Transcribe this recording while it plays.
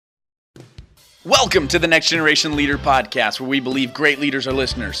Welcome to the Next Generation Leader Podcast, where we believe great leaders are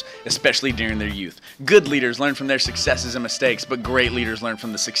listeners, especially during their youth. Good leaders learn from their successes and mistakes, but great leaders learn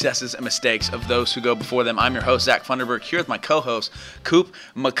from the successes and mistakes of those who go before them. I'm your host, Zach Funderburg, here with my co-host, Coop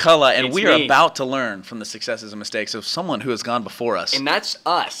McCullough, and we are about to learn from the successes and mistakes of someone who has gone before us. And that's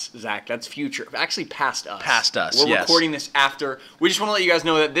us, Zach. That's future. Actually, past us. Past us, We're yes. recording this after. We just want to let you guys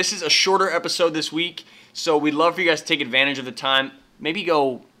know that this is a shorter episode this week, so we'd love for you guys to take advantage of the time. Maybe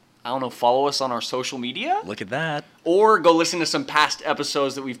go, follow us on our social media. Look at that. Or go listen to some past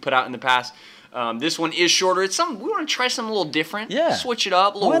episodes that we've put out in the past. This one is shorter. It's we want to try something a little different. Yeah. Switch it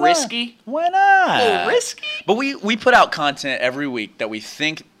up. A little risky. Why not? A little risky. But we put out content every week that we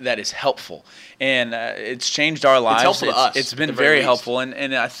think that is helpful. And it's changed our lives. It's helpful to us. It's been very helpful.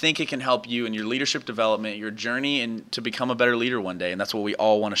 And I think it can help you in your leadership development, your journey, and to become a better leader one day. And that's what we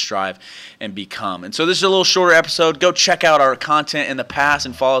all want to strive and become. And so this is a little shorter episode. Go check out our content in the past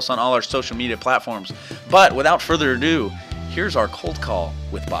and follow us on all our social media platforms. But without further ado, here's our cold call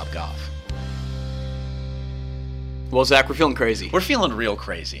with Bob Goff. Well, Zach, we're feeling crazy. We're feeling real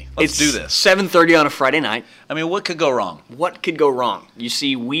crazy. Let's do this. 7:30 on a Friday night. I mean, what could go wrong? What could go wrong? You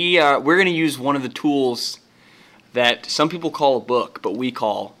see, we're going to use one of the tools that some people call a book, but we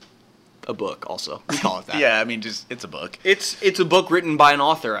call a book also. We call it that. Yeah, I mean, it's a book. It's a book written by an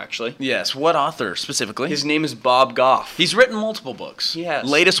author, actually. Yes. What author specifically? His name is Bob Goff. He's written multiple books. He has.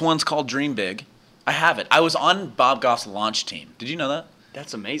 Latest one's called Dream Big. I have it. I was on Bob Goff's launch team. Did you know that?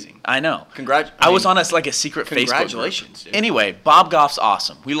 That's amazing. I know. I was on a secret Facebook group. Congratulations, dude. Anyway, Bob Goff's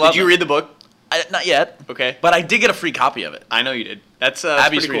awesome. We love him. Did you read the book? Not yet. Okay. But I did get a free copy of it. I know you did. That's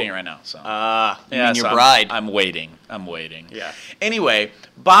Abby's pretty reading cool. it right now. So. You mean your bride. I'm waiting. Yeah. Anyway,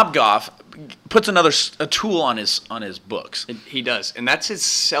 Bob Goff puts a tool on his books. He does, and that's his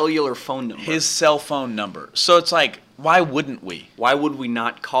cellular phone number. His cell phone number. So it's like, why wouldn't we? Why would we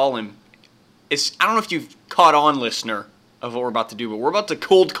not call him? I don't know if you've caught on, listener, of what we're about to do, but we're about to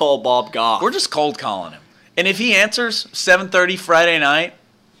cold call Bob Goff. We're just cold calling him. And if he answers 7:30 Friday night,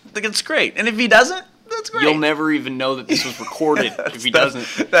 I think it's great. And if he doesn't, that's great. You'll never even know that this was recorded if he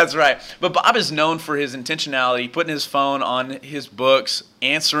doesn't. That's right. But Bob is known for his intentionality, putting his phone on his books,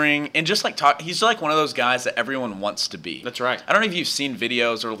 answering, and just like talk. He's like one of those guys that everyone wants to be. That's right. I don't know if you've seen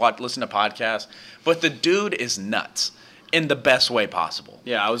videos or listen to podcasts, but the dude is nuts in the best way possible.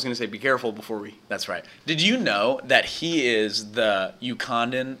 Yeah, I was going to say be careful before we... That's right. Did you know that he is the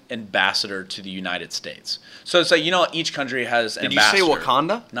Ugandan ambassador to the United States? So it's like, each country has an ambassador. Did you say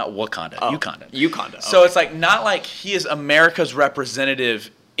Wakanda? Not Wakanda, oh, Uganda. So okay. it's like, not like he is America's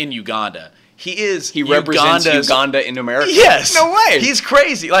representative in Uganda. He represents Uganda in America? Yes. No way. He's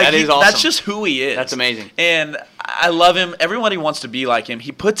crazy. That is awesome. That's just who he is. That's amazing. And I love him. Everybody wants to be like him.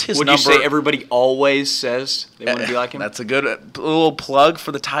 He puts his number... Would you say everybody always says they want to be like him? That's a good little plug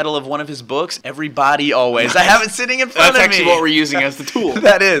for the title of one of his books, Everybody Always. I have it sitting in front of me. That's actually what we're using as the tool.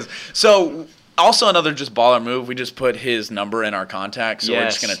 That is. So, also another just baller move, we just put his number in our contacts. So we're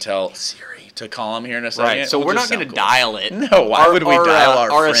just going to tell Siri to call him here in a second. Right, so we're not going to dial it. No, why would we dial our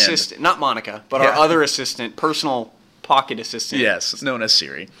friend? Assistant, not Monica, but our other assistant, personal pocket assistant. Yes, known as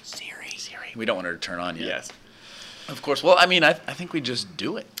Siri. Siri. We don't want her to turn on yet. Yes. Of course. Well, I mean, I think we just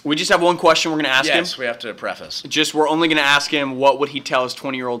do it. We just have one question we're going to ask him. Yes, we have to preface. We're only going to ask him what would he tell his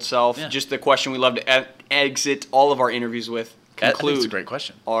 20-year-old self. Yeah. Just the question we love to exit all of our interviews with. I think it's a great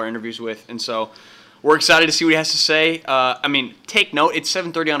question. All our interviews with. And so we're excited to see what he has to say. Take note. It's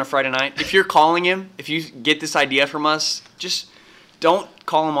 7:30 on a Friday night. If you're calling him, if you get this idea from us, just don't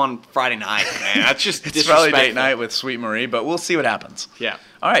call him on Friday night, man. That's just it's disrespectful. probably date night with Sweet Marie, but we'll see what happens. Yeah.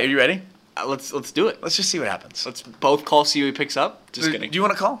 All right, are you ready? Let's do it. Let's just see what happens. Let's both call, see who he picks up. Just kidding. Do you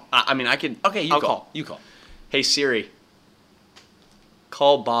want to call? I can. Okay, I'll call. You call. Hey, Siri.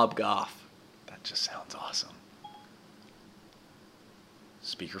 Call Bob Goff. That just sounds awesome.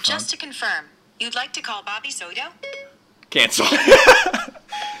 Speakerphone. Just to confirm, you'd like to call Bobby Soto? Cancel.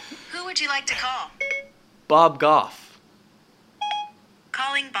 Who would you like to call? Bob Goff.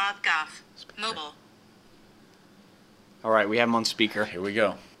 Calling Bob Goff. Mobile. All right, we have him on speaker. Here we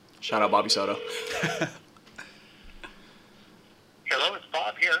go. Shout out Bobby Soto. Hello, it's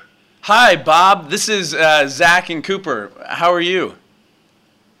Bob here. Hi, Bob. This is Zach and Cooper. How are you?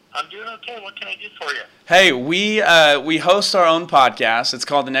 I'm doing okay. What can I do for you? Hey, we host our own podcast. It's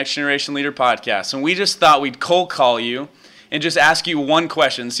called the Next Generation Leader Podcast, and we just thought we'd cold call you and just ask you one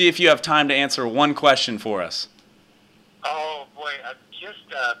question. See if you have time to answer one question for us. Oh, boy. I'm just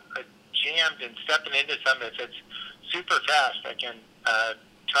jammed and stepping into something. If it's super fast, I can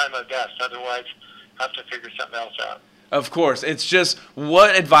try my best. Otherwise, I'll have to figure something else out. Of course. It's just,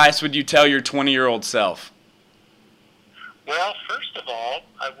 what advice would you tell your 20-year-old self? Well, first of all,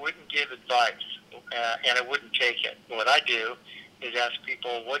 I wouldn't give advice. and I wouldn't take it. What I do is ask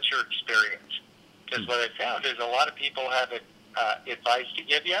people, what's your experience? Because what I found is a lot of people have advice to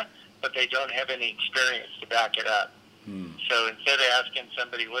give you, but they don't have any experience to back it up. So instead of asking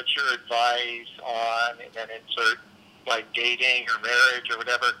somebody, what's your advice on, and then insert like dating or marriage or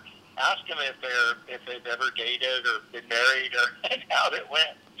whatever, ask them if they've ever dated or been married or and how it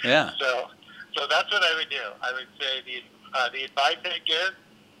went. Yeah. So that's what I would do. I would say the advice I give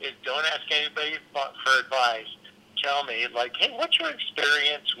is don't ask anybody for advice. Tell me, like, hey, what's your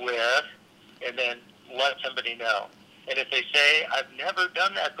experience with, and then let somebody know. And if they say, I've never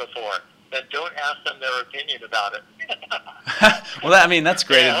done that before, then don't ask them their opinion about it. Well, that's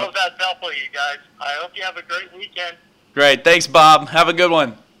great. Yeah, I hope that's helpful, you guys. I hope you have a great weekend. Great. Thanks, Bob. Have a good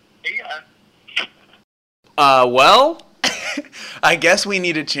one. See ya. Well, I guess we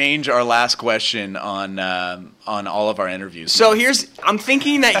need to change our last question on all of our interviews. so I'm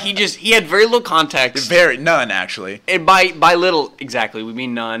thinking that he had very little context. None, actually. And by little, exactly, we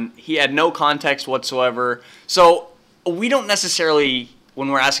mean none. He had no context whatsoever. So we don't necessarily, when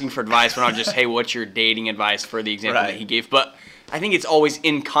we're asking for advice, we're not just, hey, what's your dating advice for the example that he gave. But I think it's always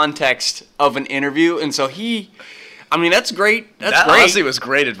in context of an interview. And so that's great. That great. Honestly was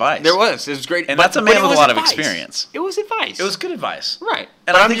great advice. It was great. And that's a man with a lot of experience. It was advice. It was good advice. Right.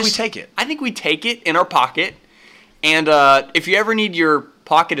 And I think we take it. I think we take it in our pocket. And if you ever need your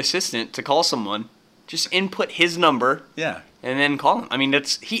pocket assistant to call someone, just input his number. Yeah. And then call him.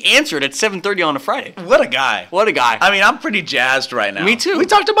 He answered at 7:30 on a Friday. What a guy. What a guy. I'm pretty jazzed right now. Me too. We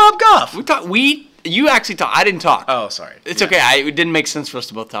talked to Bob Goff. You actually talked. I didn't talk. Oh, sorry. It's okay. It didn't make sense for us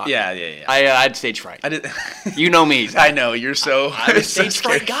to both talk. Yeah. I had stage fright. I did. You know me. I know. You're so... I'm a stage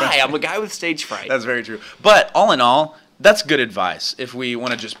fright guy. I'm a guy with stage fright. That's very true. But all in all, that's good advice. If we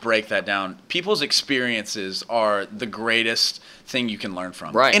want to just break that down, people's experiences are the greatest thing you can learn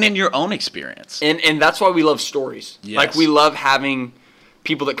from. Right. And in your own experience. And that's why we love stories. Yes. Like, we love having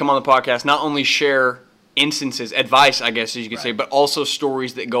people that come on the podcast not only share instances, advice, I guess, as you could say, but also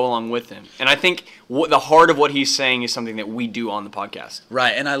stories that go along with them. And I think the heart of what he's saying is something that we do on the podcast.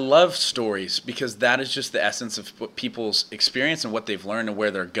 Right, and I love stories because that is just the essence of what people's experience and what they've learned and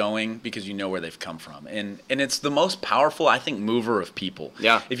where they're going, because you know where they've come from. And it's the most powerful, I think, mover of people.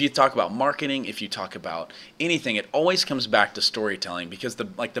 Yeah. If you talk about marketing, if you talk about anything, it always comes back to storytelling, because the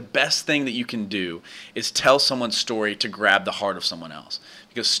best thing that you can do is tell someone's story to grab the heart of someone else.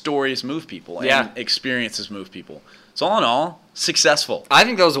 Because stories move people and experiences move people. So all in all, successful. I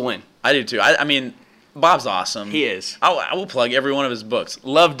think that was a win. I do too. I mean, Bob's awesome. He is. I will plug every one of his books.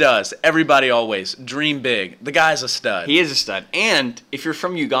 Love Does, Everybody Always, Dream Big. The guy's a stud. He is a stud. And if you're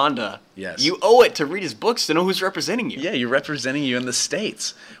from Uganda, yes, you owe it to read his books to know who's representing you. Yeah, you're representing you in the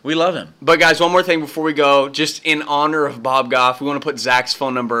States. We love him. But guys, one more thing before we go. Just in honor of Bob Goff, we want to put Zach's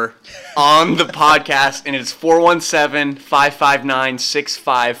phone number on the podcast, and it's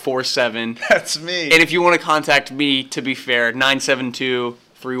 417-559-6547. That's me. And if you want to contact me, to be fair,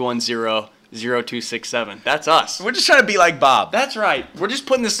 972-310-0267. That's us. We're just trying to be like Bob. That's right. We're just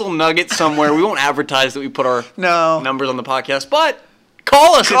putting this little nugget somewhere. We won't advertise that we put our numbers on the podcast, but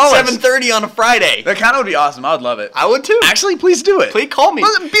call us at 7:30 on a Friday. That kind of would be awesome. I would love it. I would too. Actually, please do it. Please call me.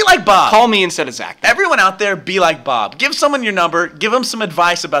 Be like Bob. Call me instead of Zach. Everyone out there, be like Bob. Give someone your number. Give them some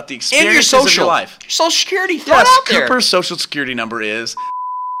advice about the experiences of your life. Your social security. Throw Yes, it out there. Cooper's social security number is...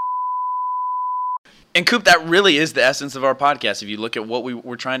 And Coop, that really is the essence of our podcast. If you look at what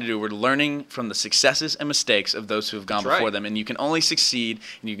we're trying to do, we're learning from the successes and mistakes of those who have gone before them. And you can only succeed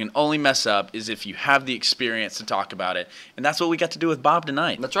and you can only mess up is if you have the experience to talk about it. And that's what we got to do with Bob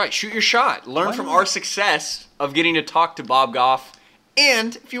tonight. That's right. Shoot your shot. Learn from our success of getting to talk to Bob Goff.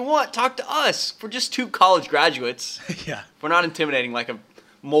 And if you want, talk to us. We're just two college graduates. Yeah. We're not intimidating like a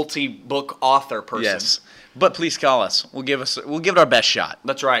multi-book author person. Yes. But please call us. We'll give it our best shot.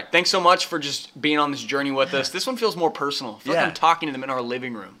 That's right. Thanks so much for just being on this journey with us. This one feels more personal. I feel like I'm talking to them in our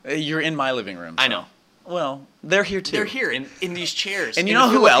living room. You're in my living room. I know. Well, they're here too. They're here in these chairs. And you know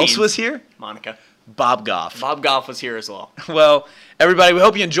who else was here? Monica. Bob Goff. Bob Goff was here as well. Well, everybody, we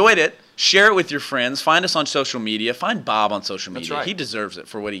hope you enjoyed it. Share it with your friends. Find us on social media. Find Bob on social media. That's right. He deserves it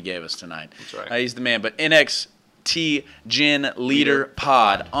for what he gave us tonight. That's right. He's the man. But NXT Gen Leader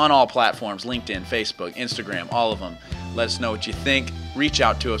Pod on all platforms, LinkedIn, Facebook, Instagram, all of them. Let us know what you think. Reach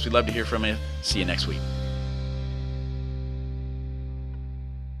out to us. We'd love to hear from you. See you next week.